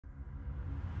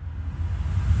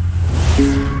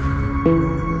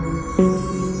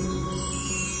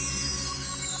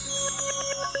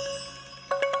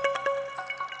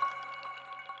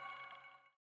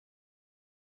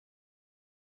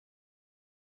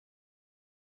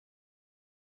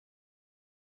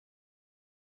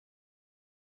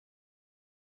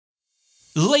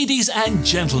Ladies and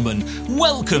gentlemen,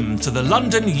 welcome to the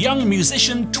London Young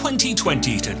Musician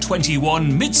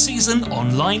 2020-21 mid-season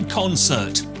online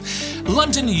concert.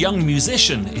 London Young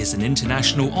Musician is an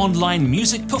international online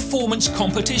music performance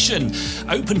competition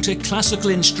open to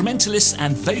classical instrumentalists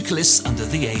and vocalists under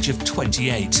the age of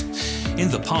 28. In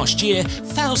the past year,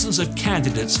 thousands of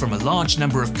candidates from a large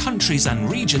number of countries and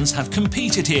regions have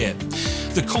competed here.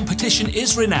 The competition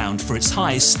is renowned for its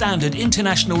high standard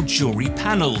international jury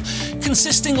panel,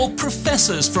 consisting of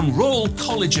professors from Royal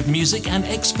College of Music and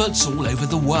experts all over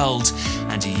the world,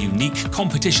 and a unique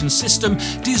competition system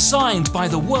designed by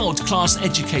the world-class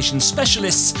education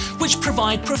specialists which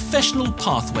provide professional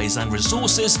pathways and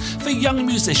resources for young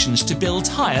musicians to build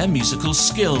higher musical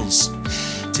skills.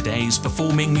 Today's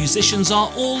performing musicians are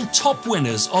all top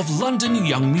winners of London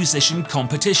Young Musician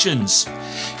competitions.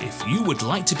 If you would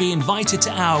like to be invited to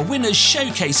our Winners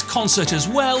Showcase concert as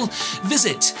well,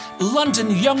 visit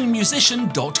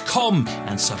londonyoungmusician.com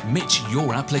and submit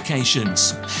your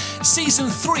applications. Season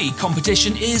 3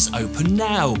 competition is open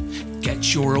now.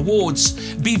 Get your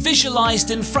awards. Be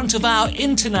visualised in front of our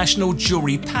international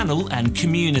jury panel and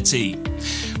community.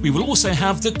 We will also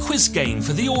have the quiz game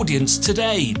for the audience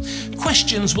today.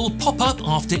 Questions will pop up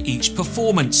after each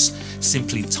performance.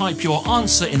 Simply type your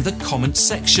answer in the comments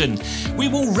section. We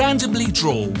will randomly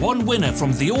draw one winner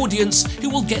from the audience who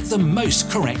will get the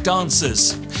most correct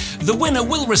answers. The winner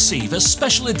will receive a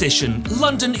special edition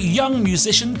London Young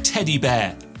Musician teddy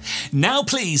bear. Now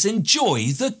please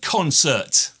enjoy the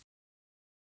concert.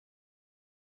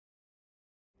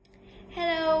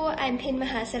 Hello, I'm Pinn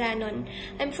Mahasaranond.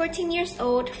 I'm 14 years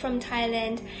old from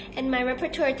Thailand, and my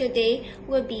repertoire today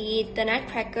will be The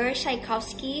Nutcracker,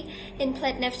 Tchaikovsky in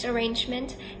Pletnev's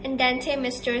arrangement, and Dante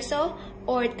Misterzo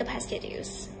or The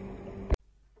Pastorius.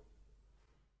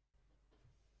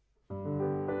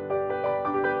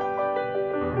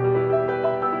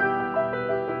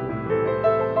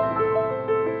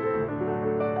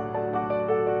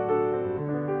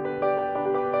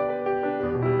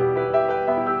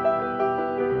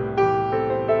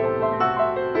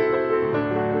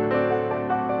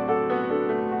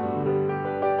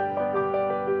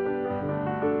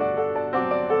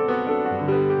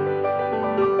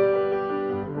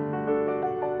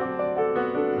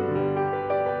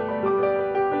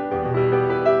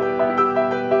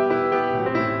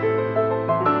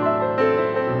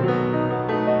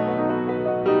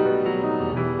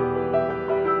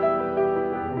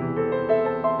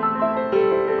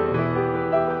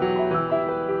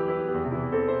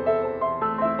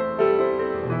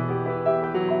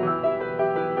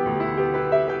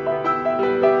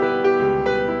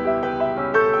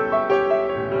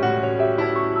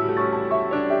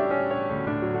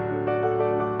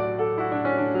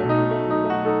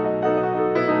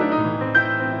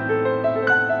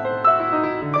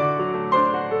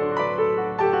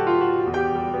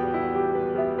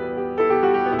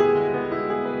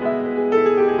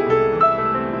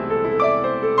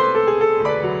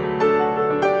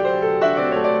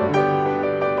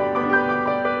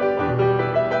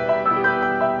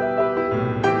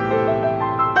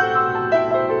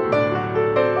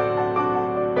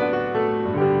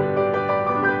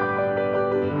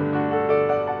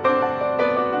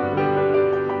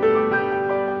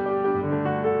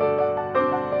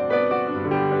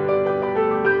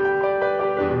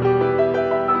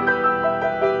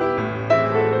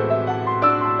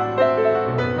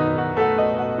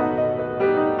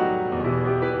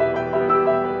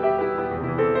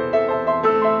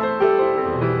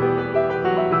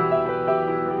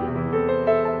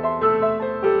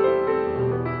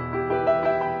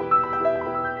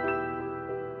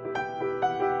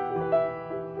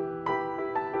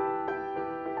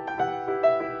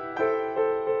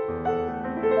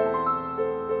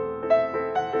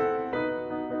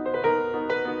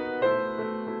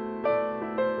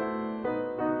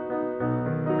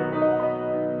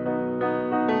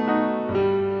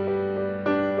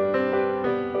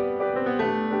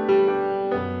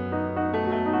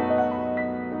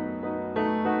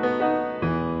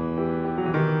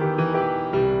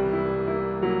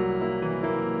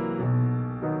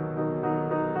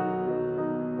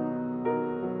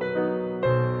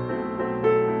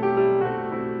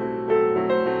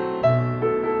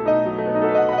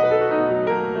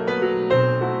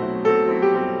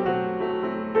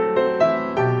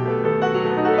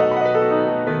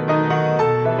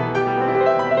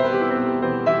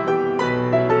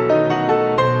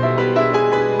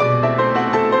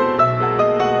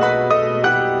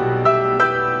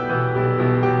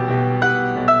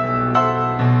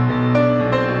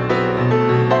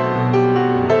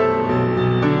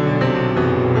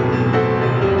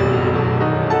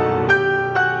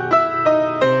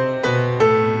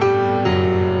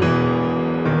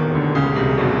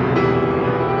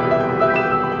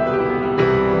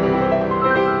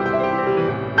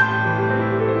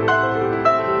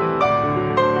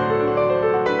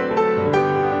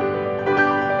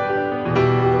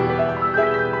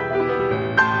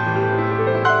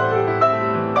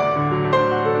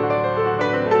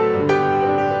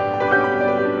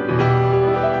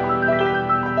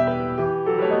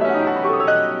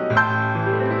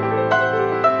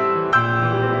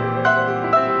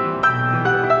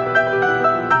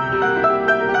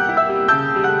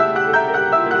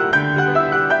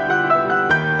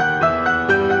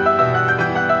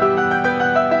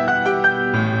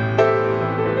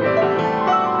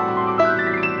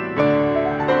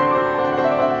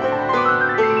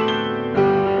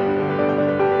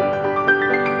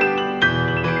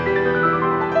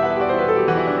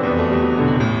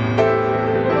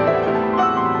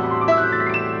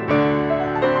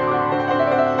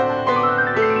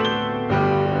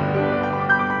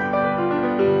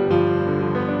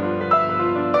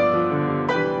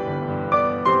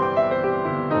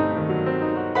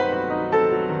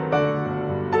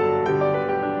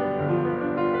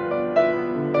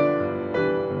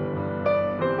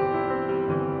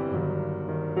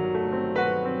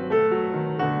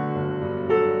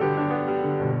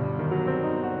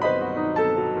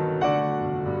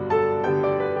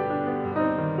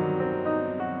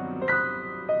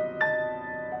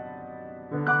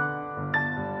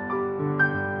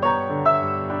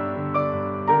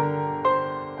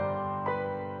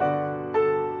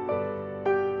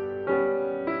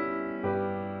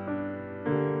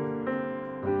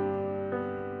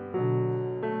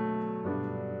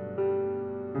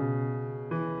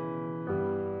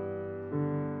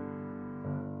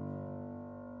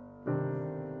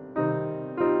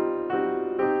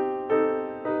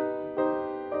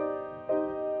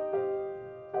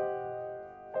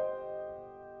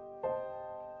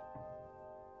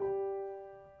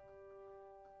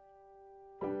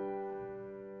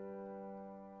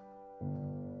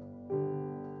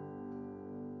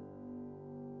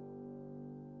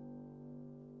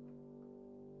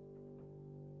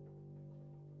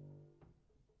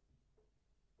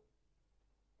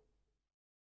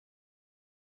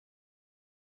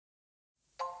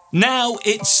 Now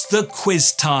it's the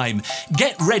quiz time.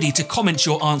 Get ready to comment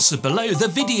your answer below the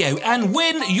video and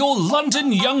win your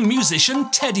London Young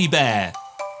Musician teddy bear.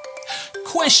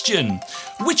 Question: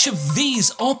 which of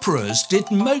these operas did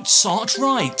Mozart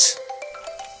write?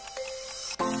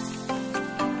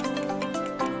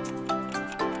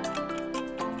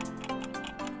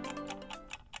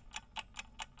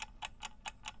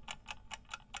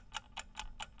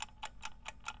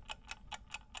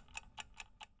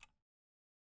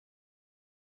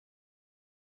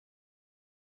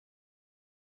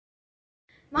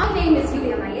 My name is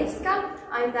Majewska.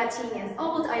 I'm 13 years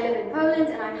old, I live in Poland,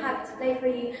 and I'm happy to play for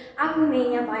you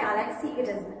Apomania by Alexei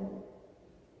Gudisman.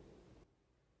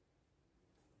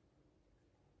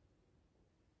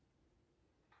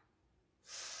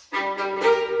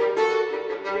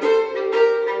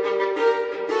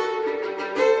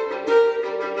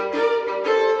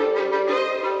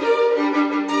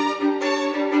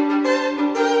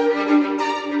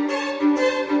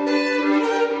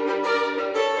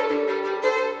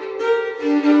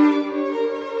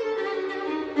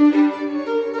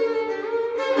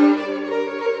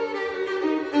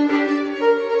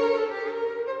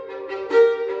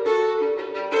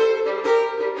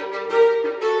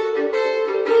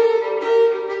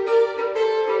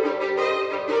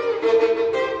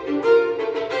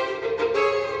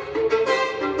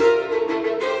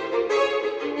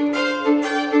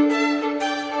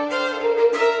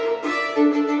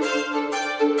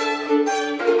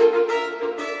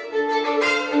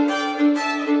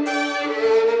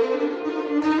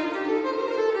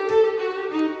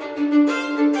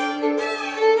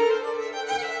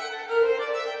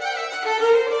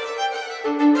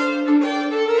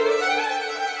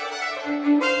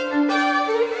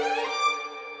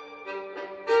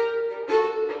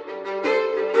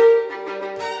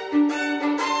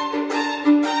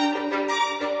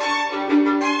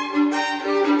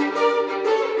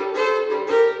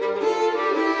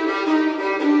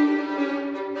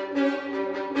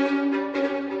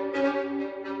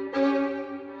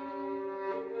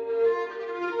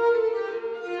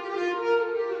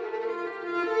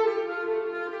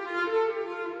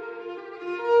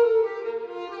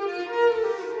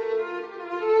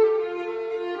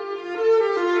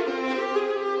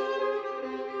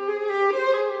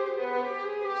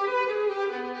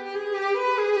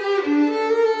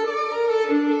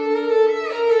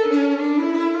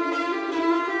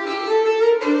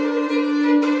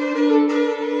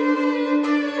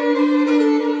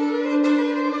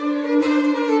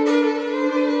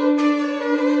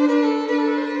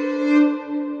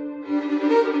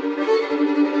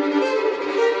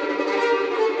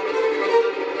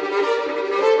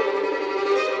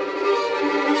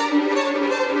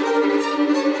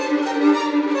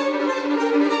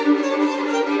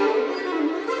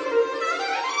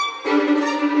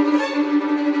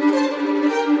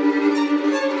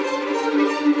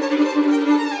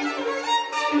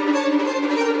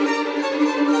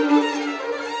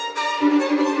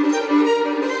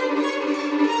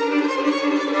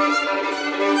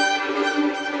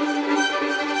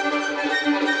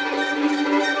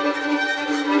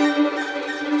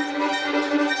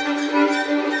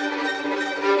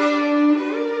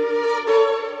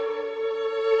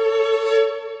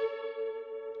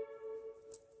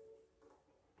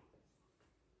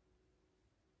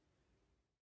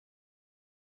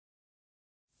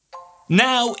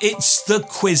 Now it's the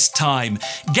quiz time.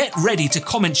 Get ready to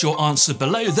comment your answer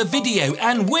below the video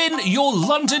and win your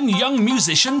London Young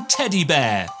Musician teddy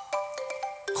bear.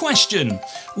 Question: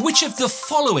 which of the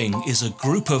following is a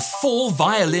group of 4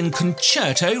 violin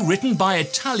concerto written by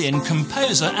Italian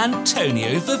composer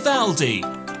Antonio Vivaldi?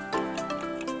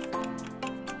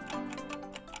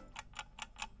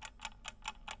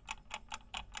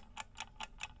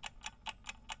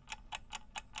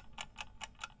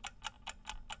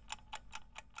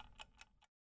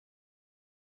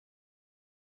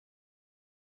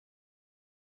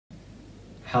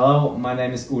 Hello, my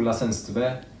name is Ola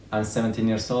Sønstebø. I'm 17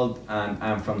 years old and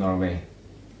I'm from Norway.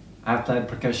 I've played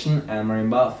percussion and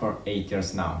marimba for 8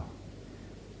 years now.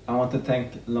 I want to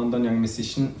thank London Young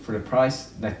Musician for the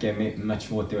prize that gave me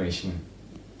much motivation.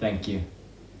 Thank you.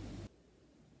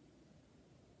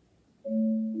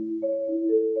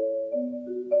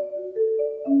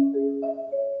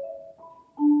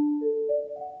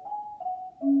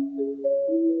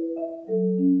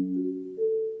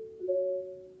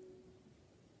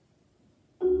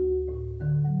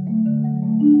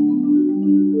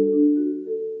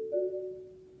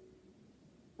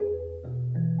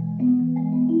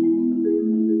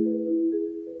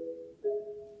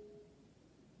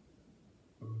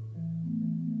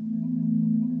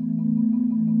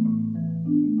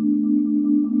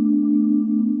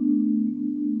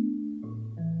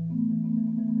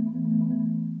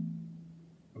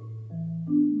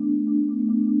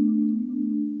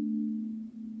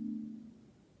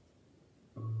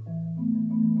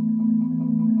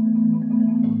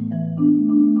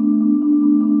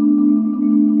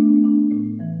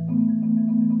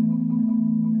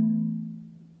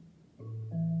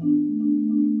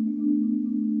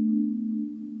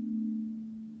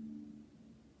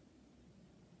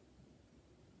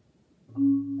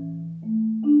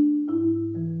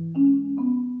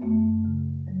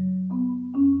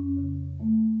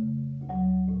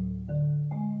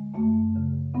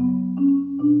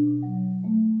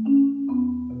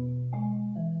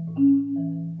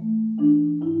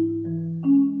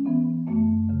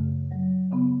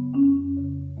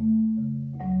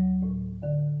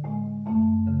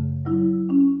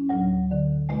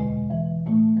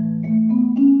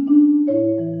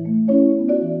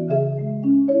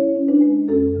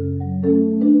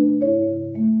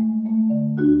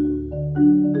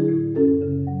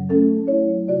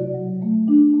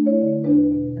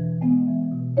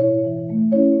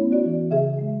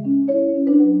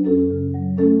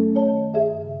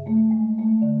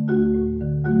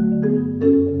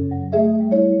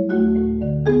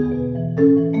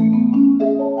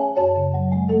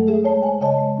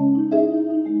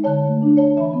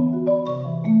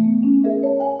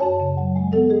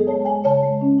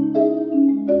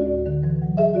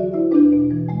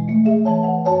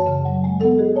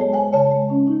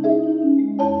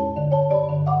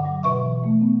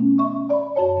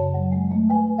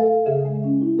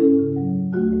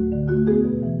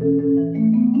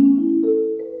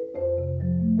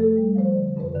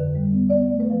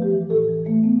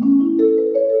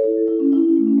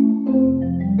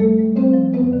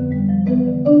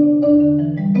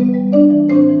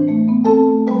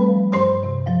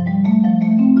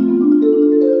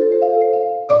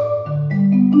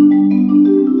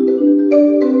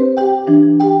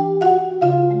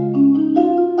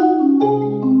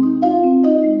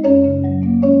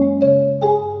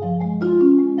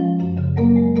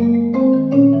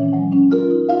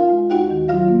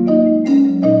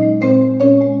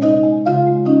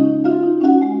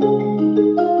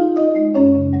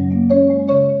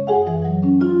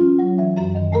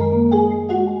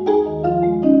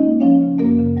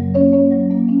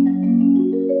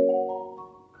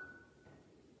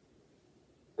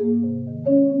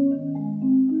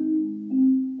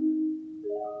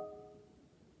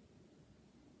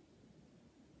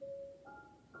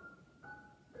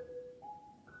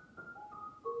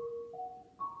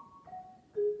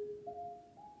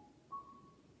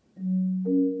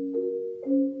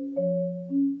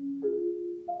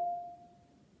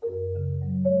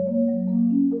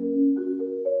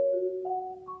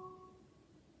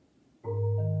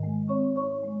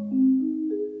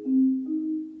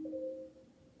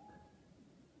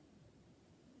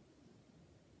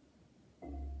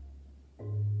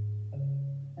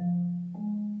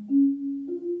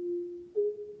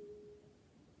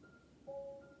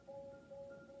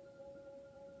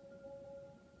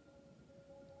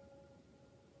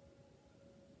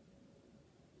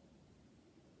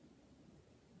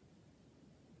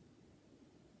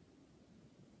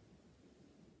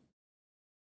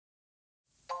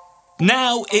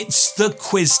 Now it's the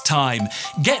quiz time.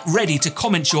 Get ready to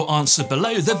comment your answer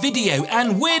below the video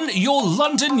and win your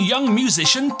London Young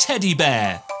Musician teddy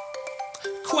bear.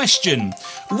 Question: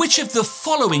 which of the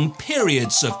following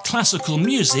periods of classical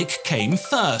music came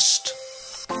first?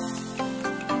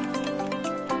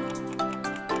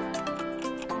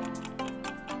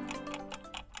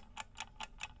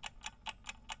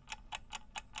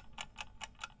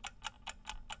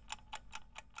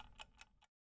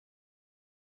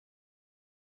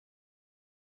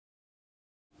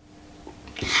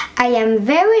 I am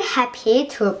very happy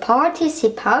to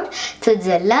participate to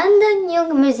the London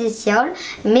Young Musician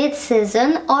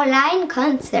mid-season online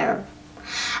concert.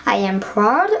 I am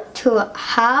proud to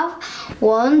have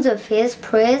won the first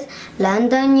prize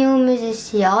London Young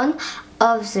Musician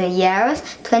of the years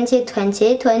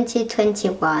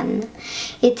 2020-2021.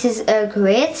 It is a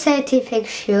great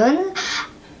satisfaction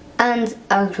and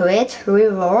a great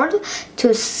reward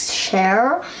to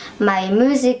share my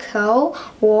musical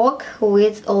work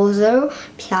with other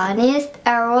pianists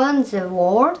around the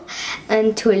world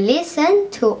and to listen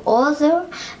to other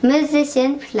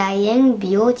musicians playing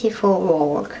beautiful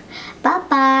work. Bye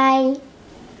bye!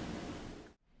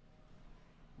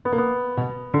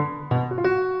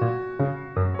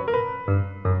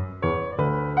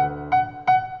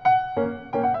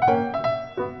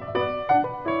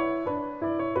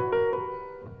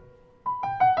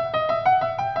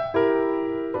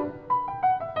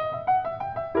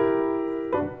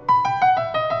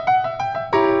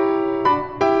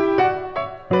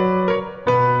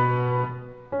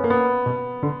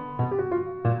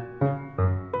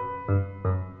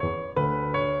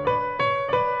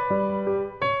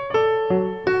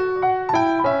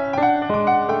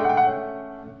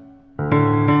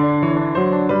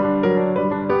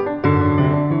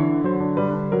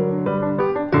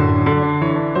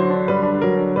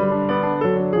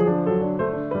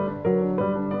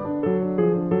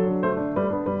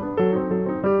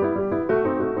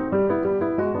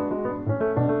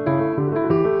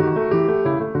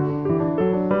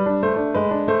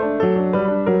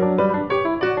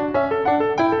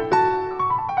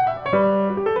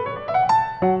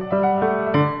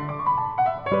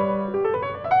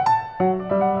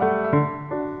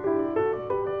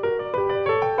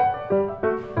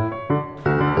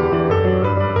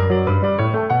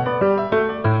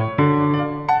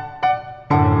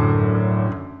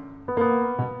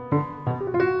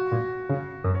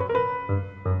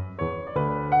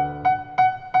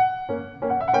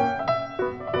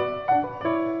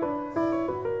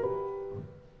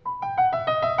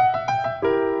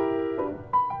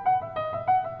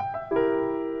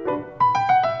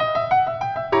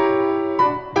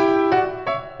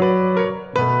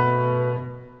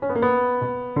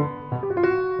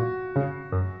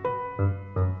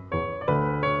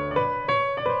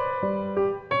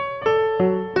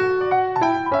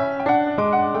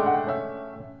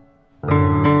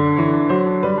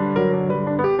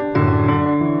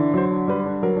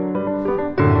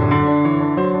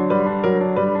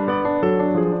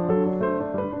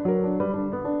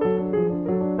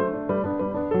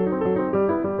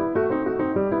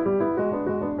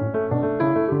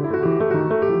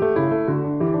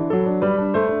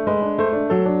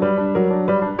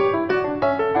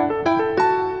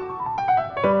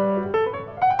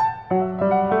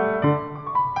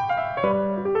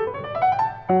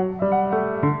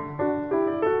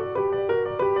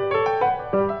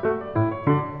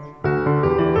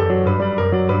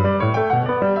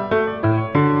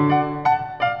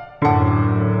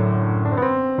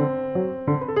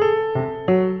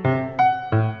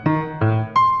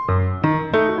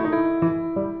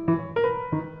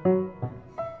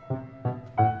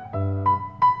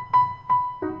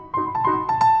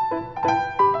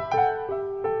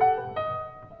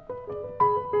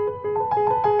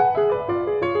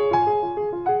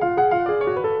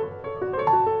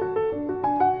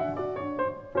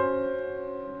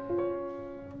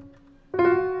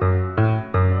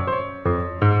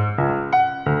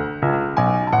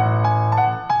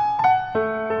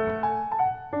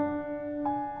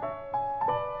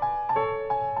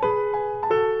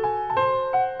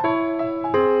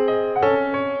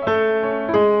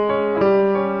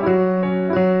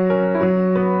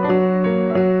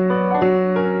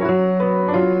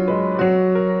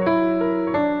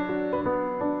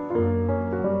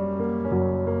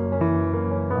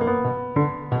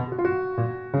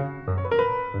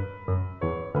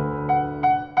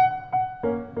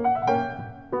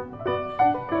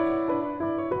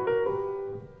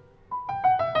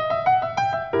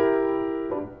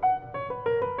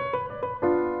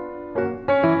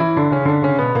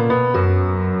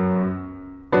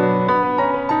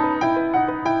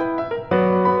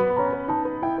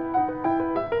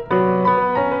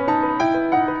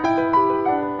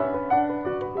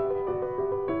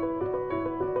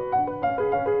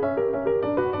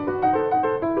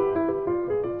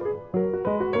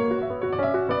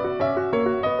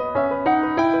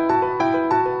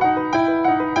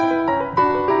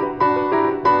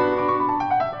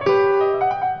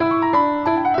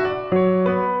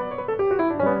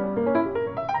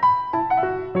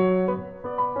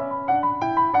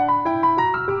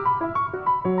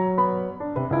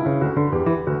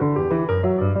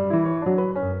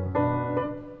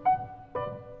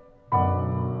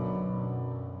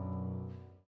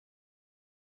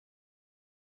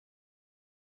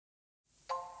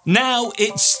 Now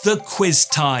it's the quiz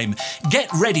time.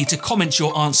 Get ready to comment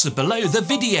your answer below the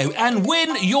video and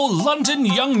win your London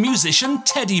Young Musician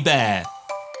teddy bear.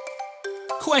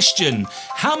 Question: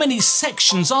 how many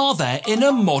sections are there in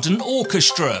a modern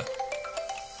orchestra?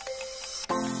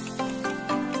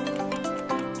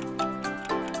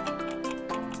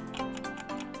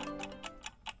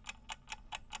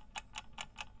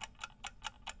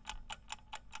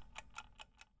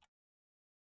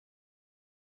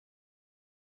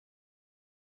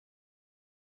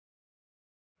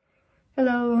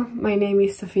 Hello, my name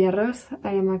is Sofia Ros.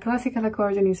 I am a classical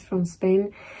accordionist from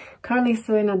Spain, currently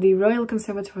studying at the Royal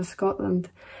Conservatoire of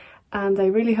Scotland, and I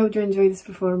really hope you enjoy this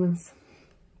performance.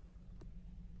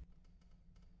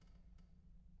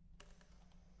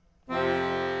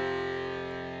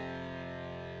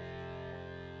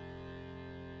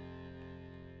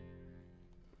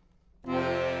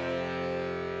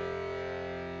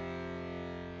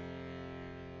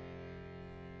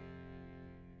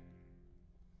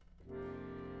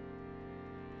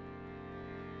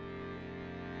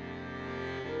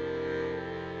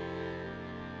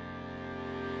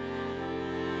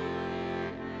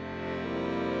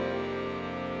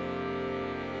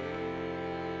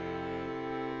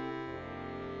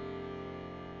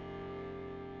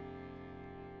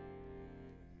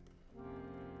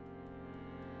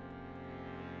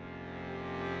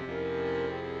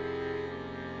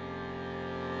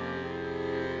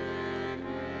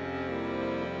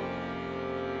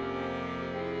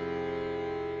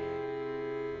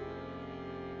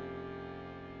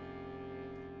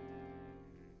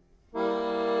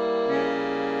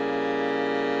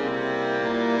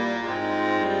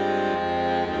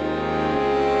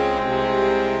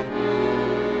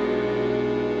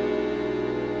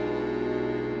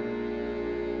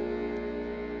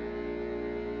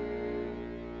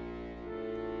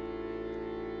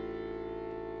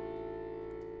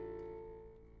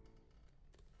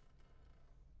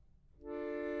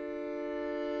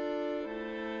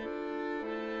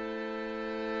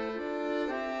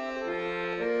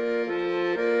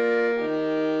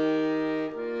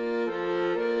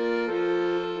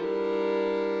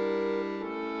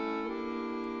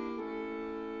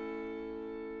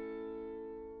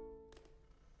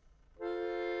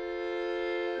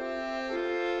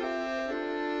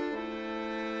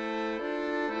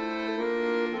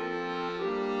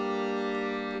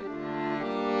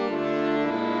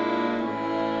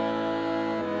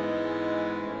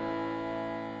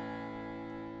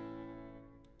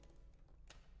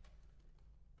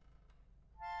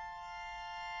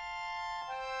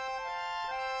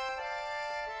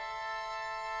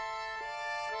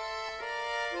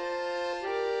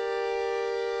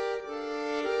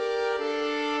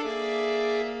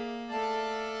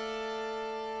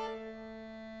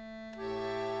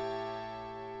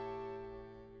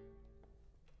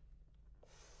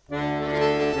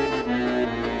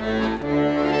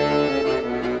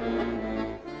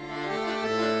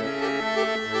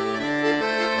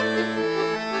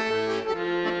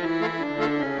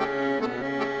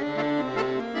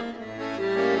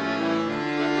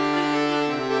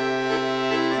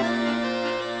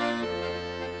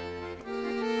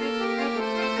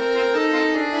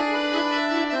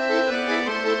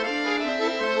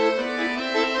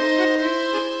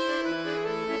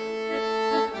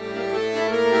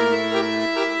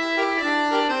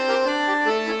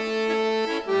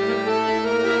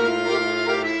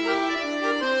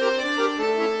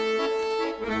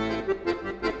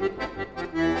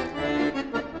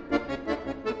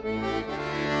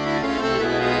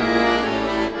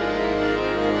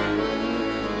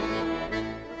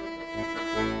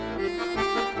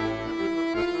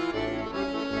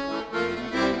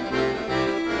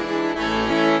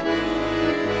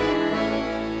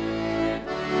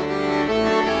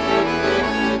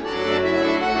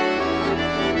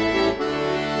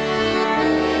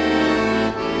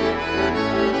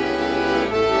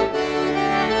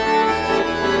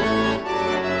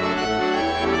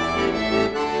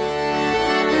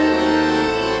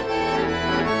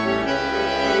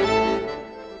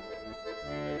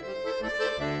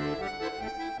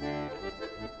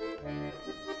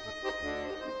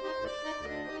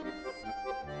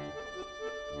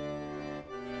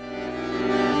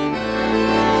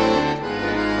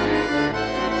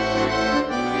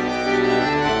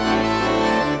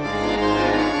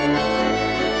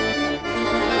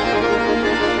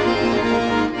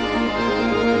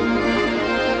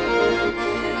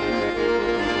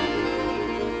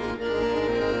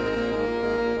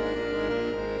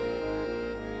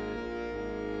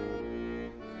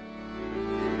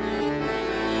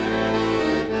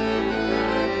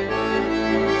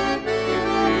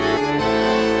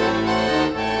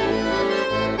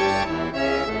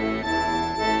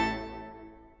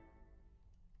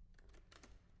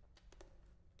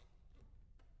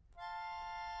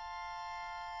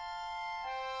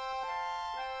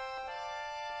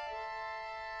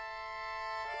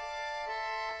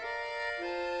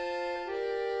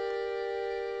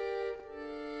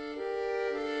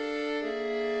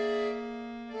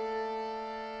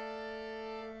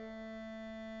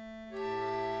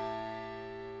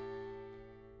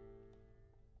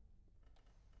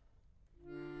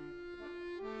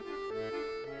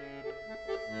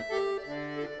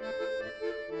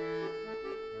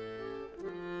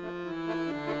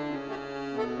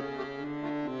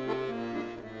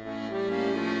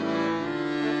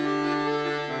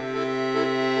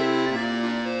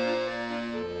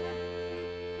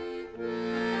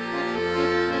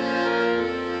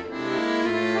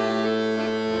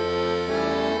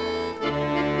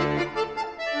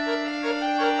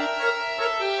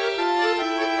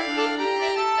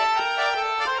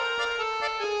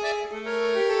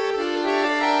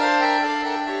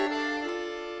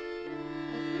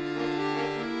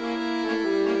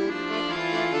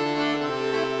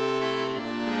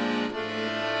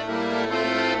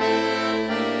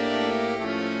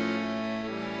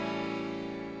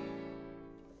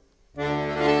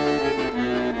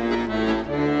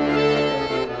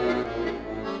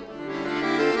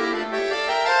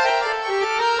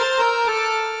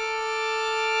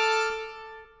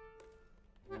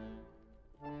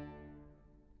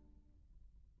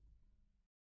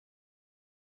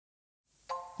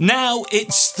 Now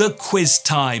it's the quiz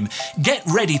time. Get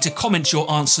ready to comment your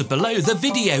answer below the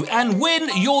video and win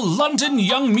your London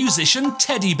Young Musician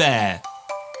teddy bear.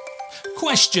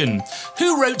 Question: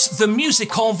 who wrote the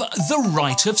music of The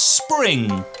Rite of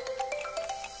Spring?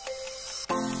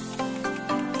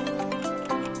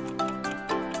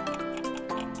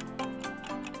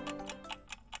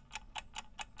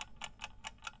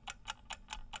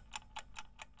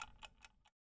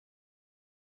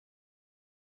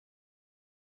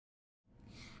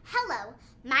 Hello,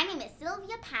 my name is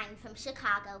Sylvia Pine from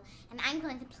Chicago, and I'm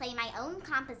going to play my own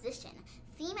composition,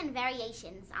 Theme and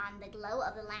Variations on the Glow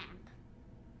of the Lamp.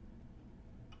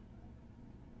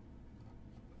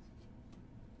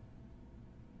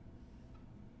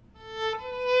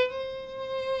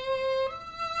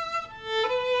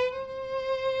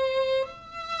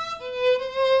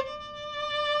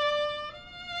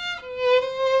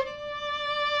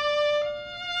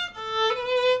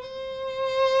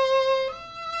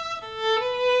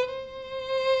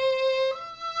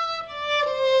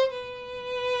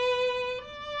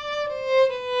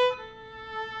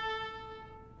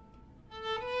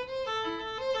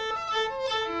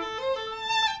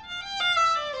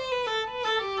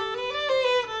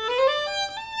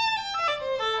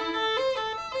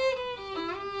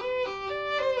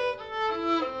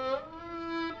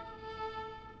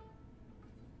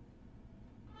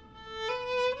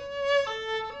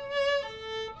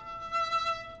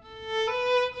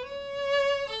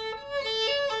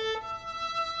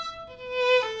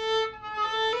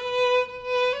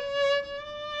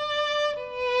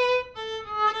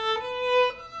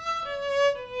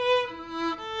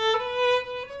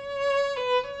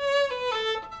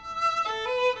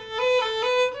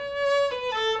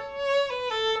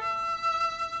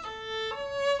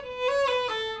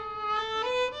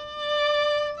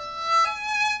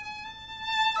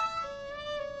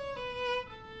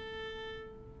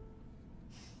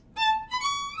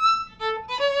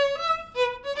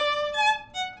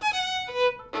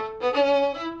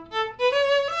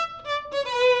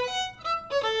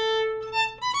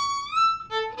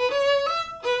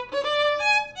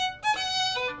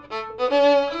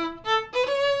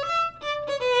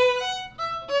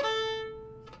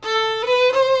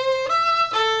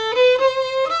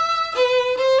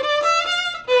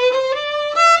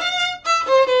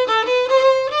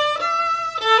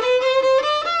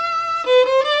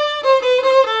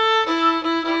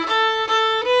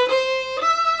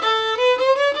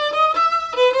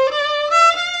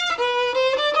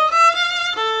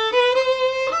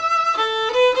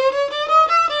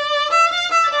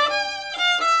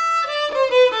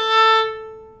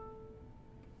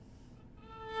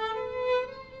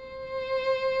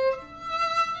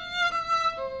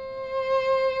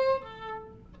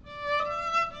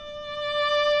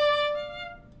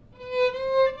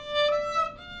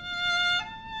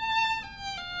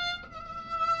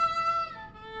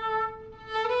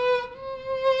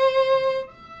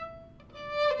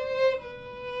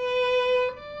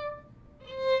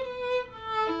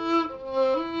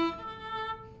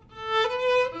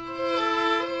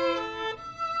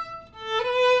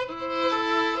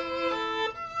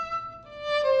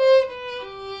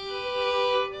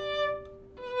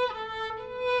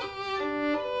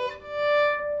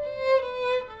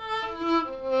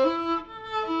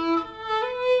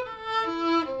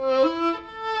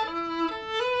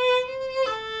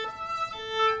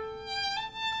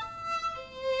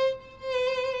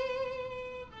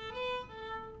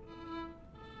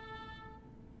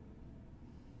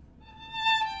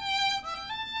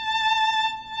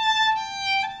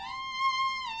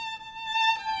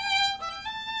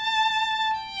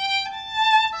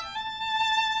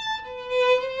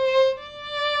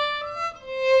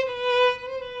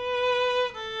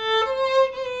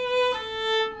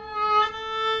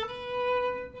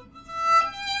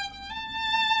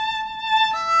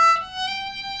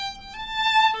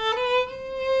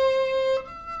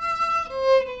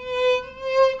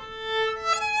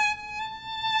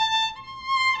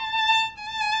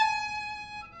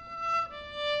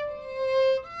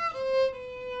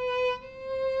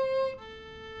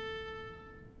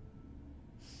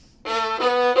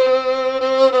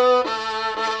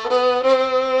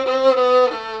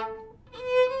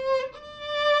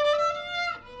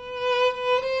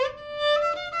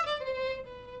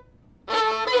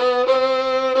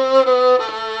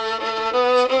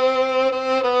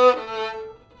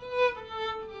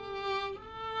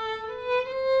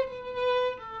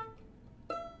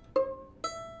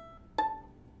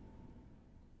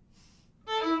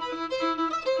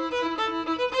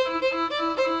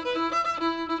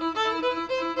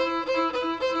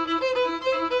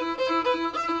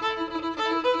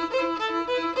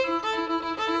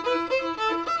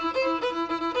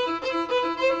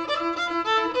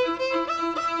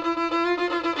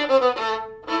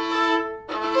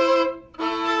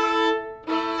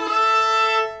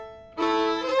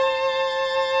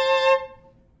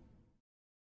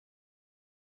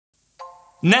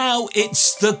 Now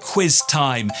it's the quiz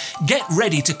time. Get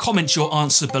ready to comment your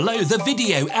answer below the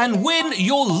video and win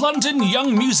your London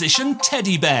Young Musician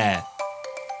teddy bear.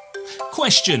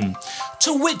 Question: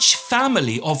 to which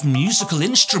family of musical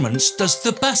instruments does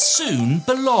the bassoon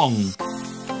belong?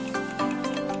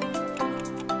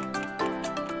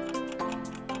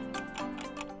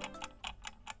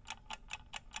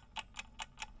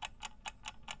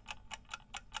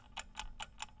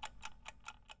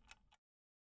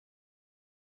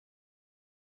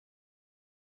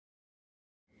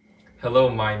 Hello,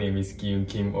 my name is Giyun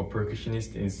Kim, a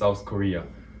percussionist in South Korea.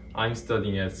 I'm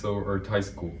studying at Seoul Art High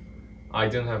School. I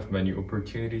don't have many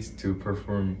opportunities to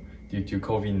perform due to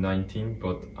COVID-19,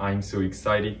 but I'm so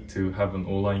excited to have an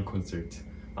online concert.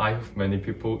 I hope many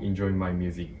people enjoy my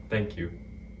music. Thank you.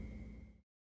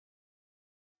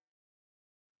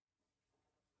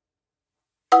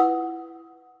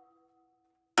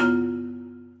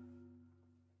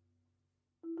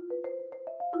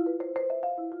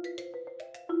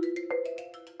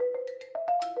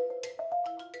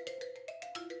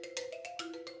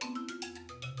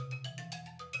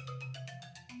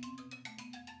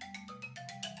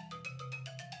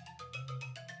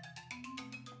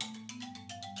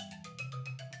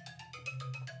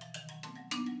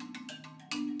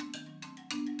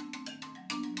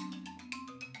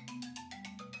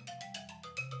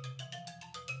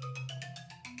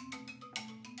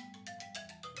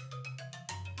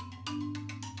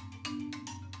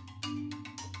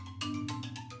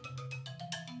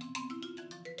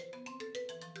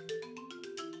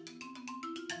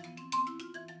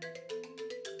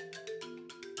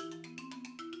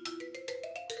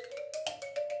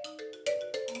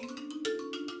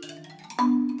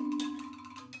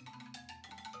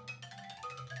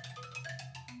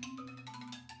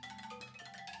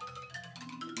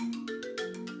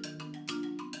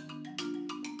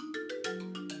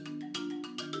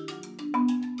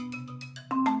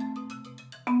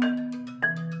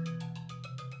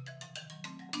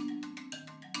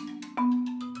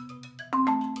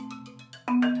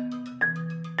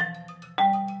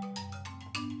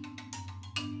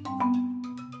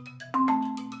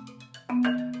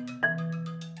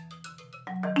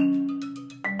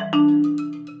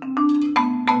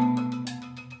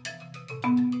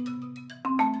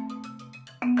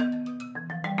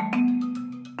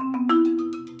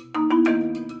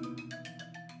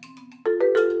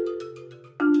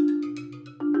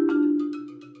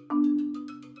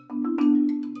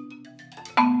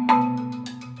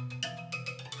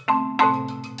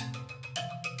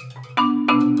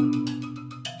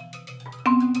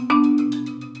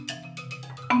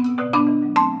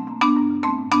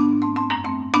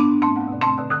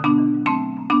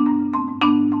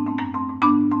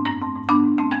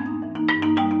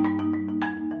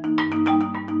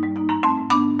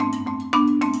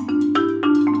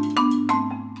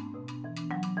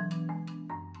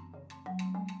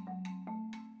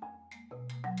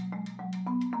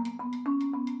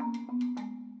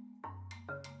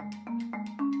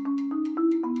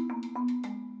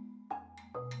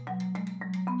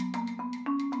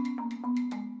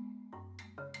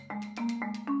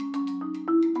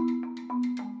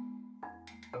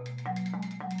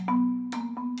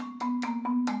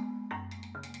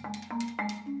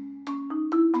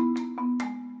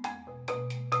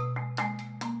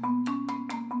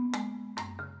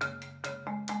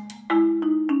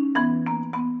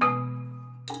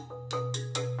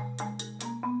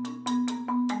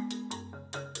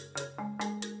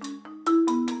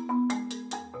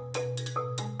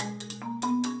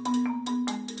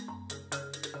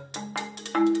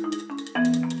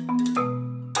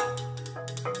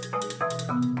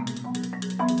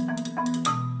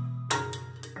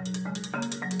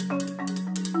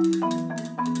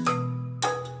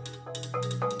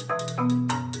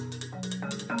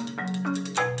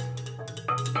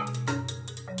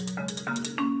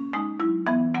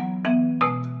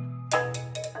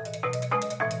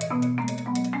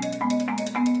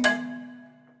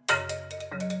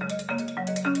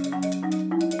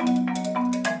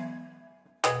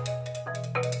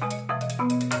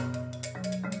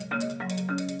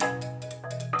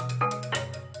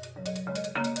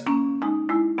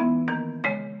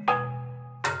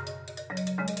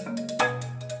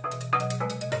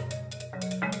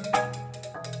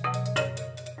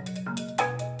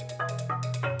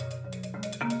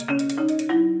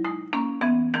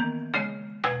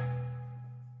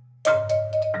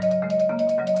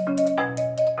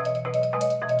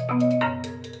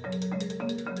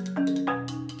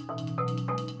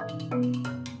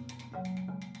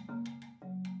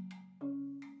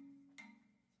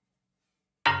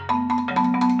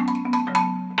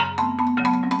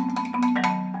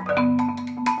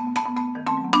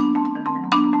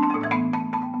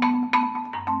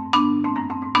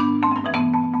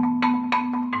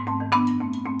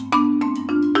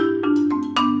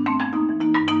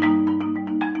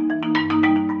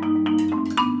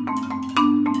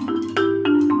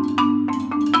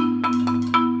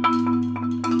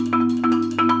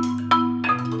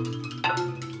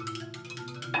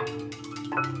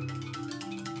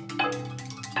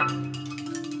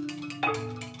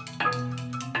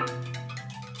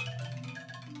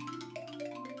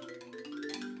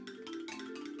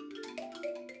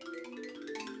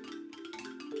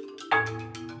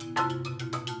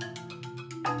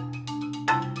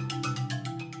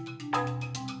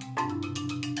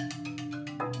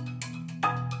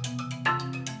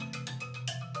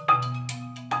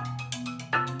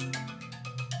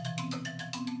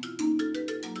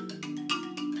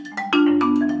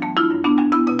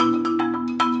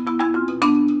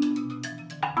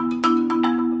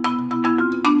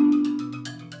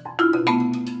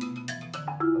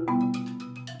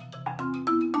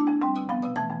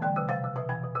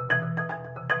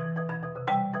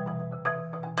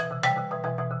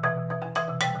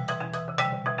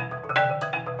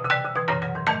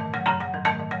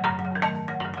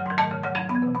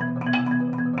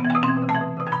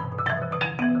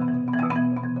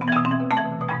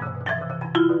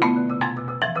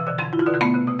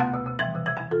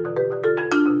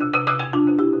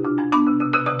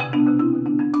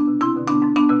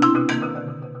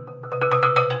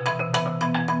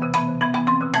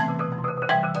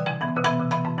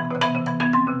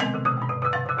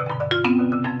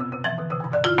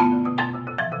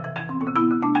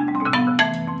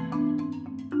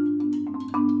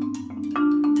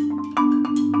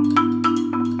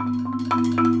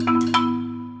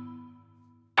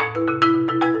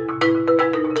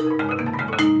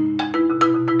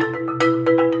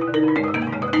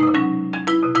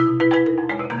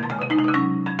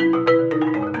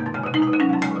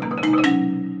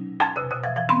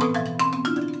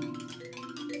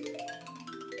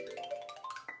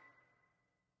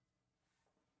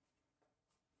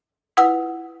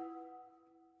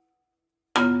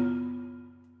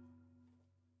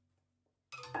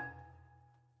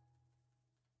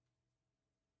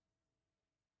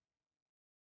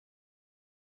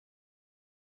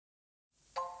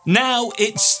 Now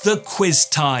it's the quiz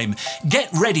time. Get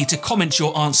ready to comment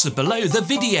your answer below the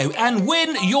video and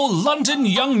win your London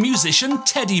Young Musician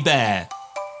teddy bear.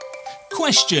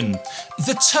 Question.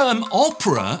 The term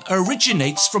opera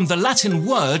originates from the Latin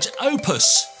word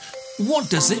opus. What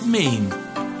does it mean?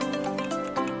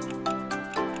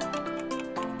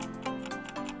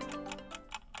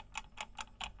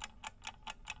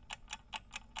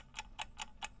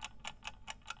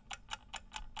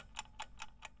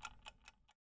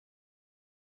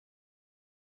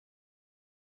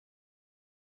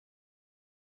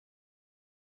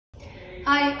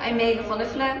 Hi, I'm Megan van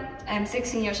Uffelen. I'm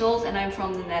 16 years old and I'm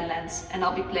from the Netherlands, and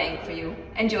I'll be playing for you.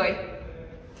 Enjoy!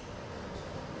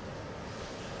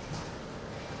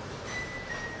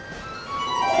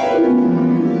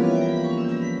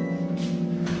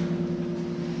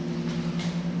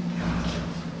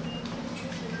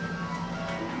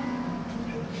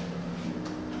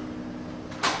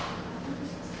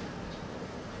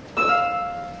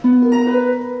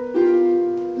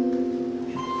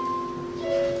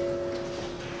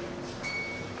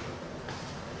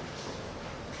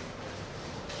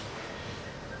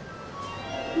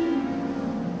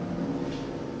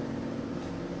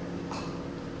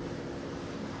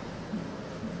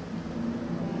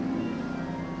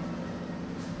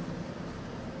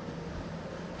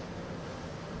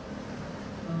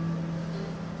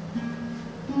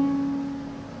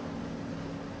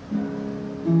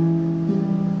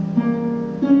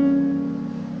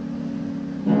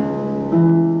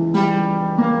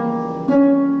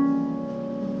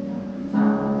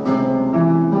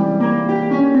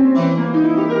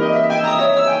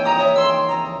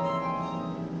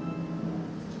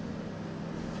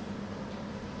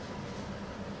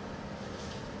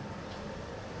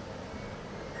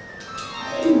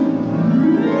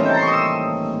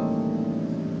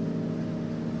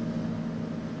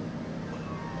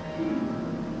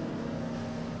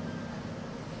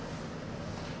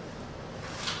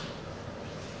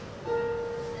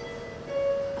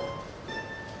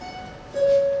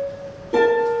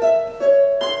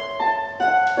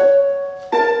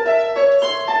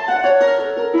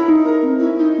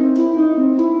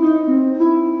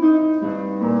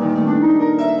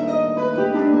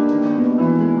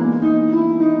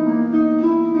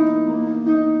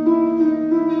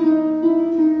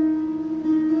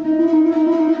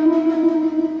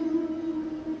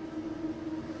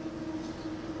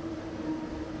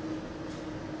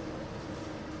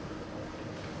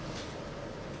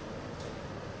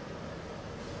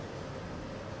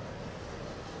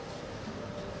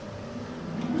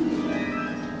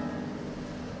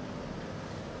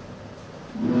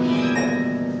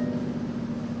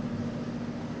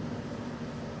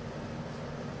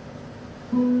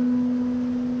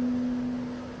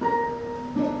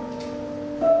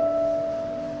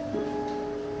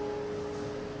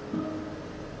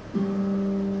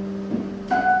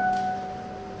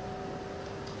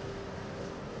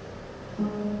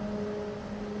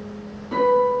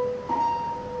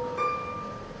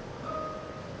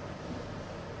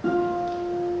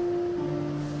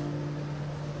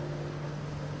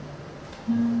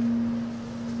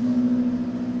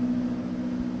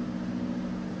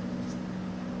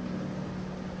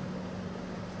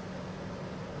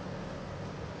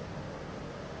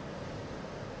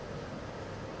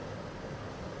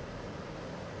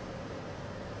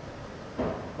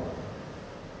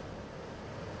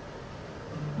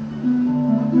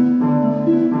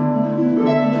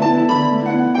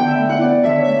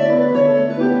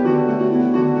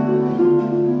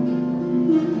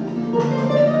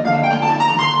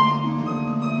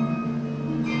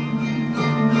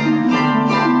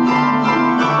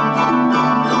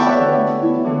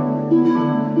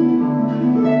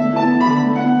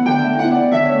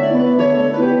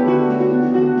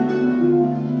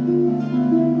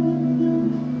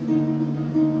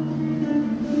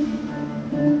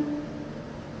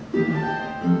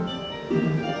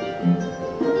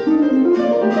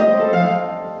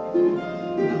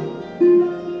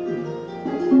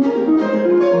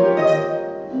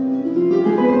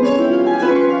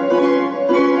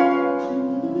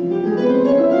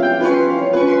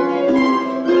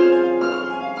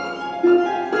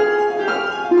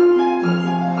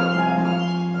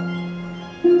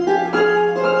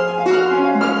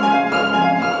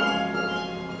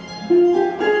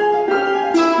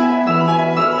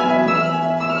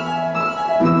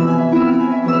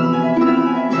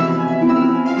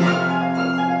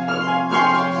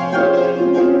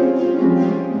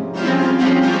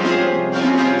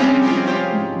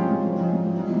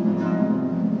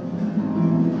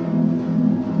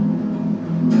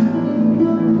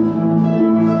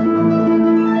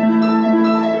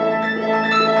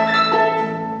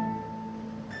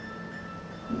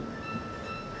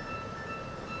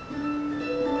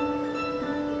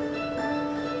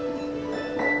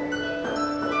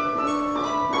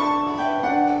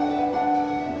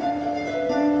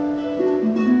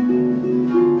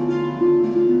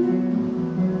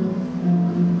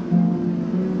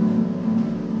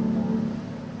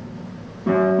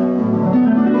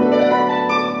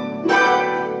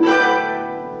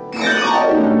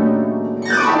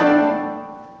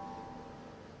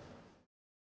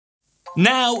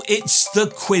 Now it's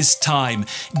the quiz time.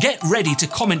 Get ready to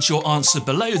comment your answer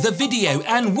below the video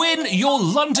and win your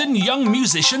London Young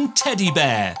Musician teddy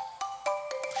bear.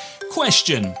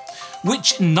 Question: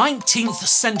 which 19th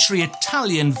century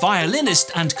Italian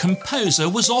violinist and composer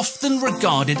was often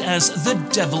regarded as the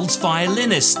devil's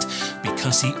violinist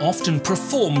because he often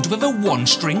performed with a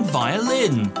one-string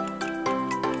violin?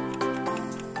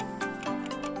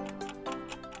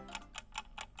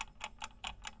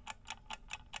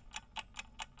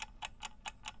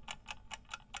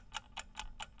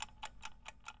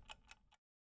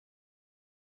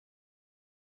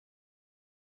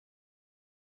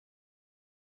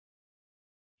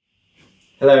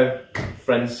 Hello,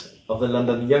 friends of the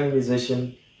London Young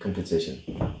Musician Competition.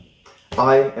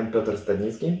 I am Piotr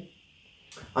Stadnicki.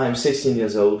 I am 16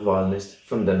 years old violinist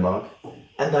from Denmark,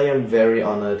 and I am very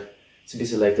honored to be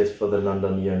selected for the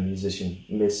London Young Musician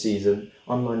mid-season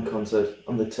online concert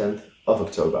on the 10th of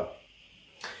October.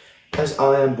 As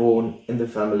I am born in the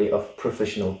family of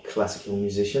professional classical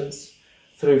musicians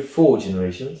through 4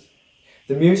 generations,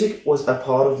 the music was a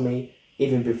part of me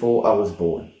even before I was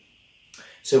born.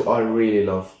 So I really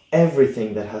love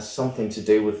everything that has something to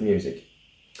do with music.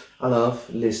 I love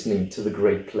listening to the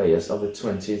great players of the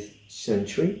 20th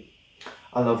century.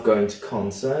 I love going to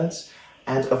concerts,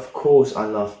 and of course I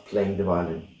love playing the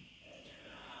violin.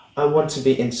 I want to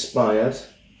be inspired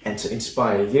and to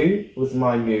inspire you with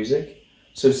my music.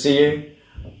 So see you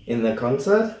in the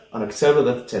concert on October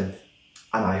the 10th,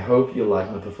 and I hope you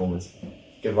like my performance.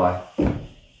 Goodbye.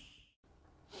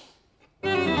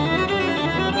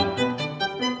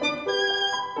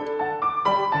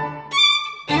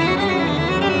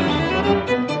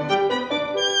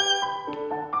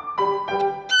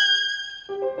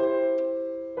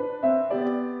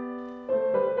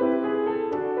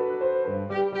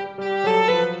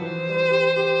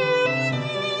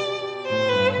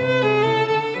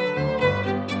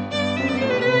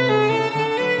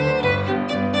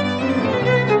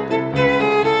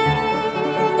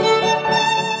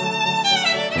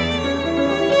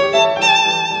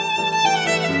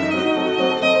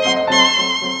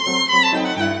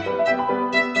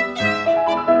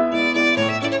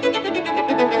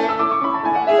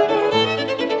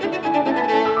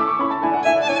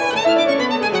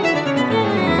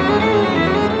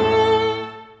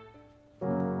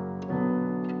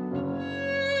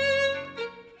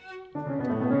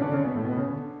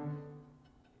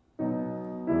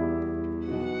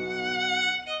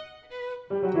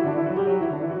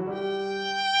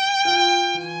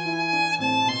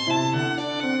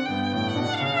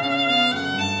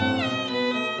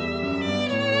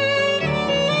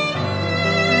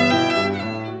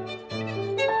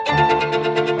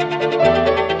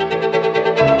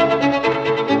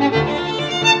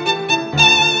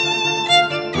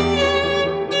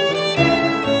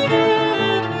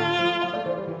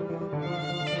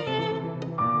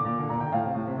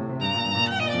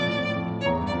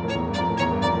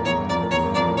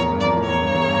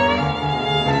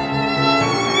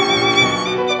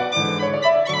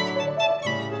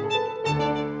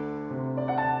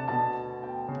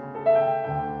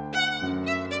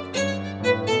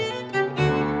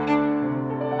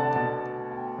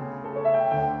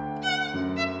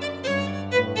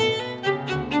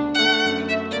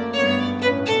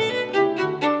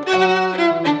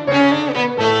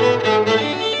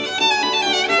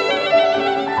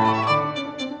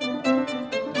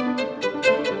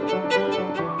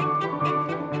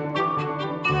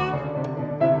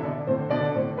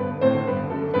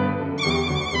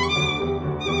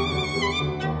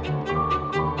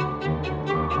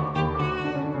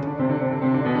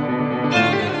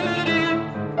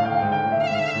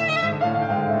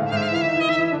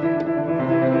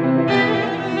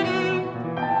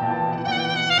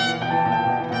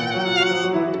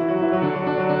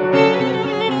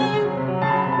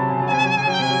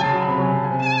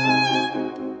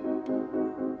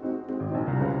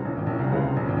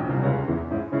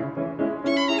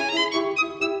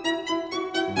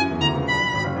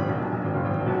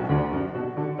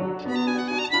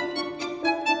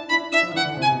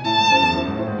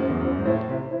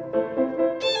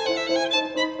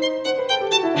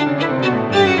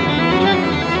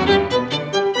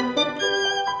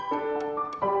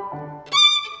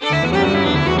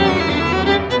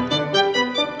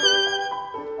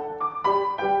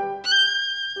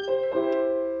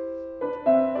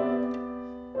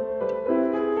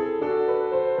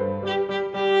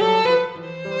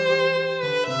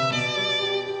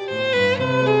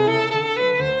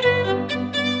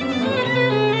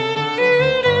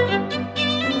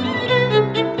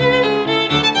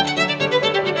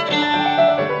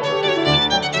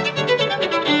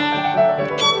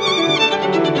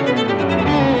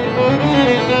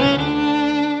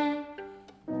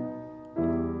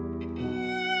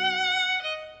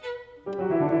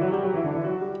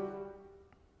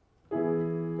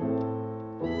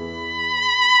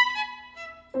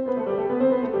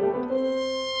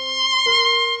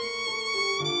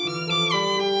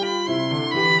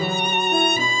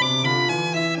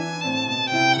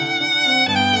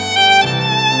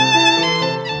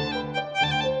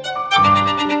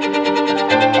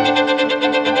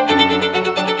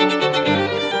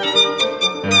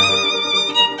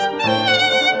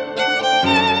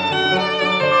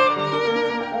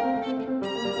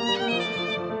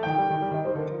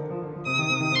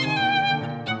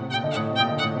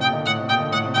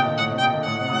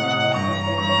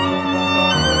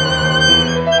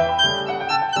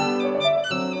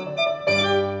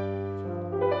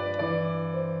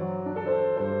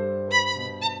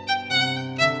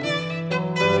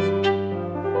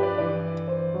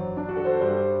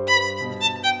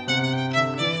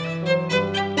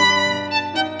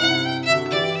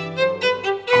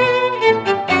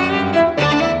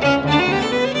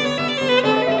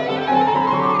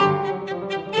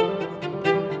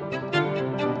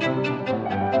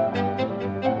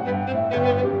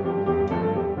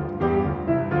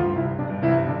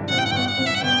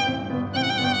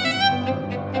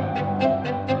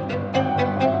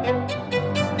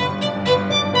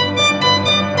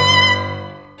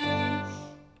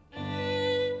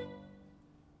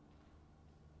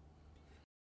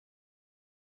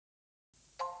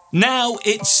 Now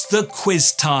it's the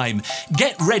quiz time.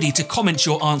 Get ready to comment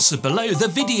your answer below the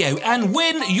video and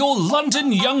win your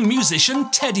London Young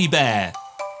Musician teddy bear.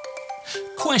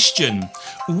 Question: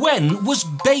 when was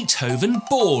Beethoven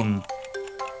born?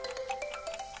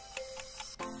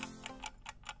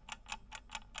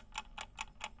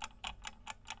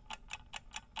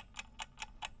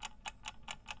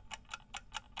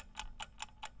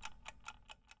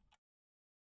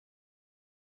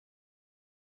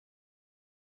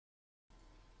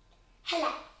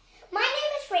 Hello, my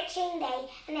name is Richard Day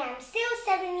and I am still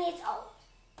 7 years old.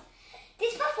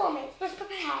 This performance was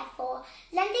prepared for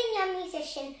London Young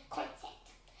Musician Concert.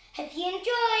 Hope you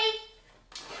enjoy!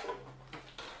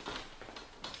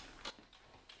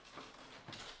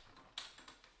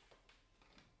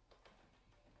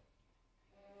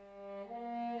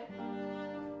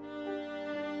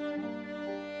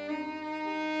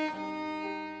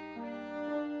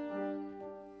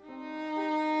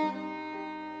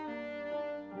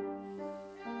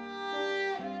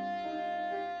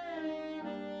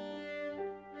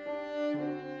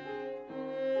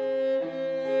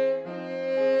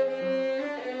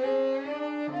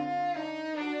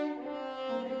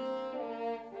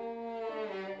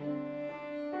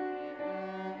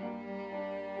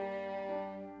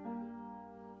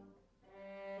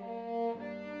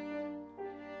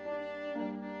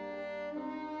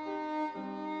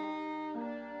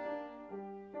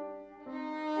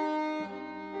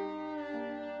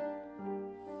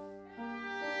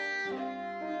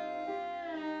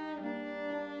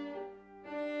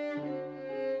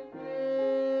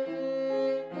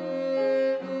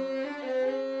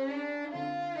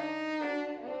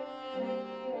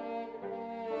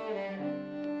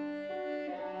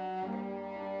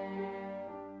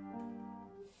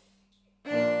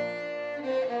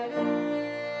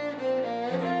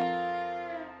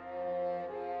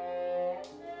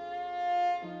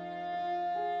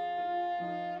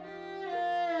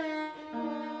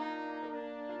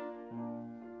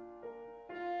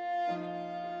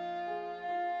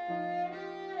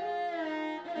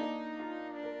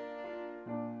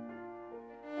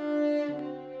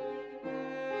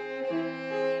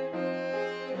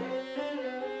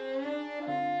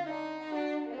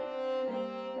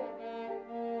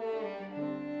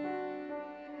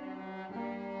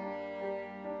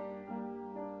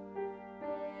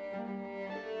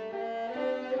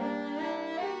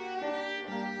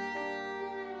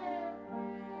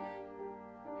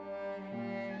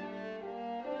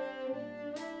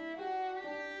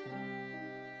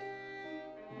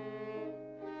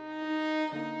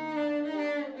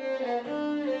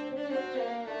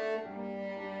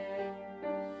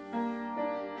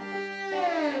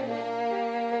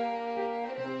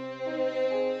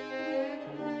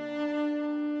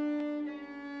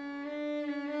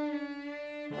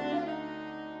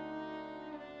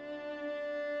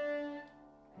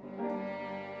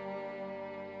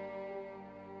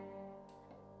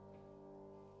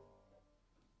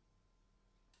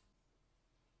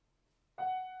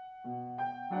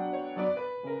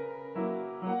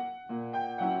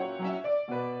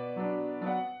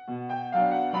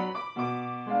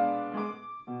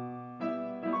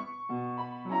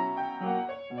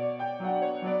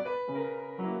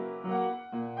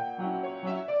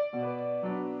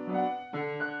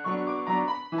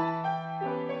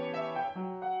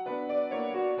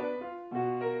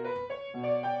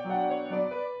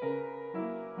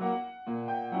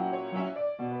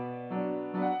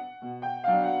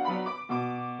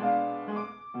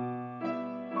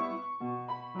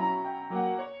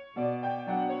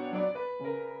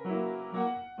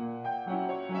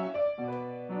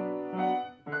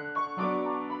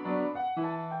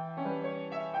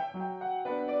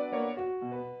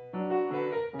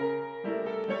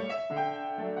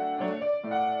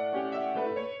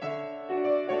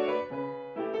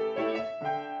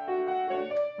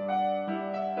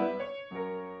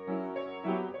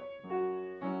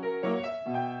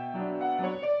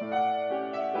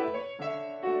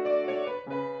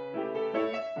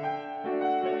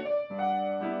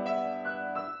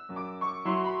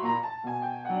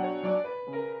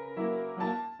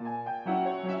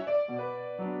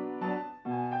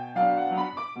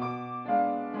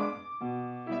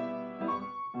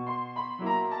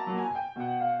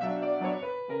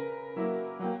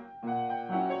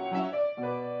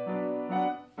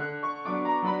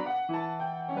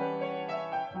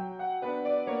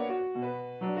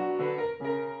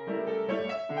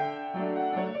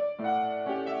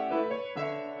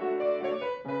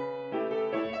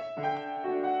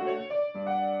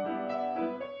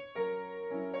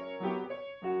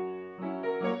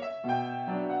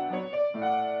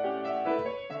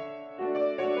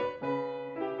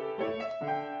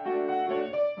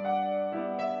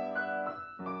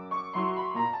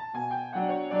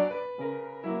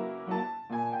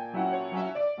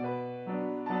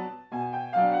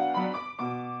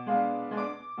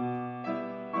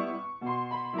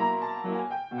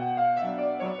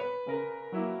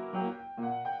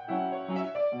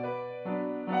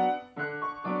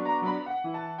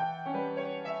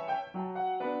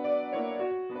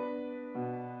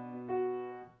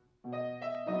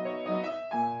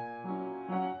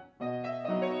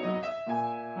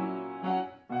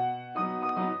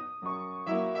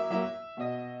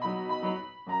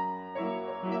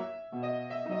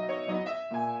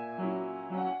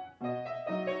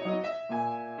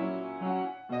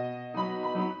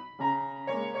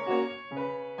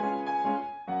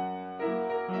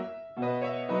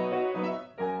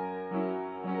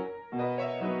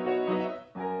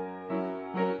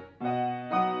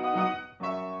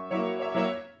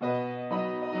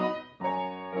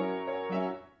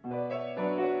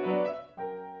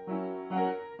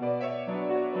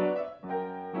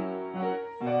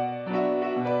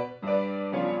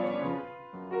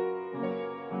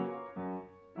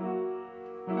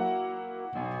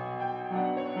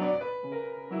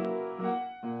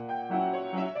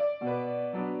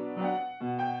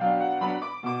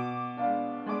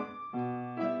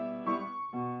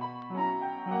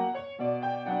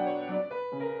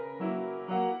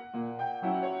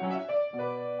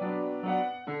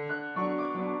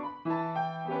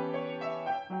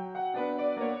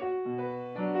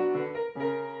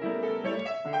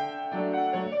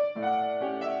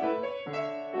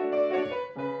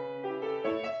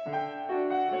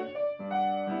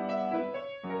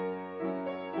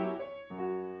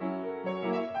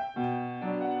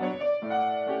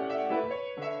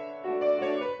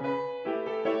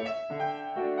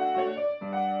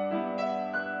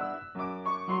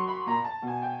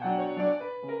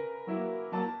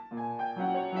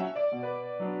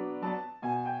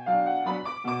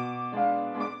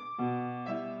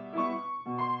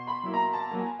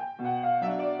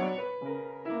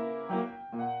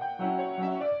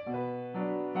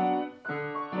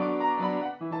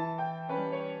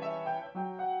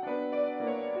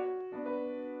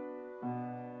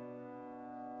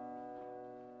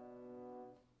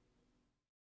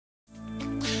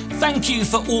 Thank you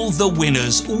for all the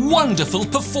winners. Wonderful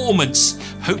performance.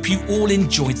 Hope you all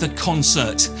enjoyed the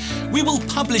concert. We will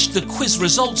publish the quiz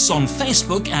results on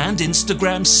Facebook and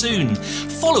Instagram soon.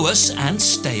 Follow us and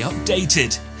stay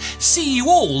updated. See you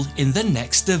all in the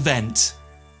next event.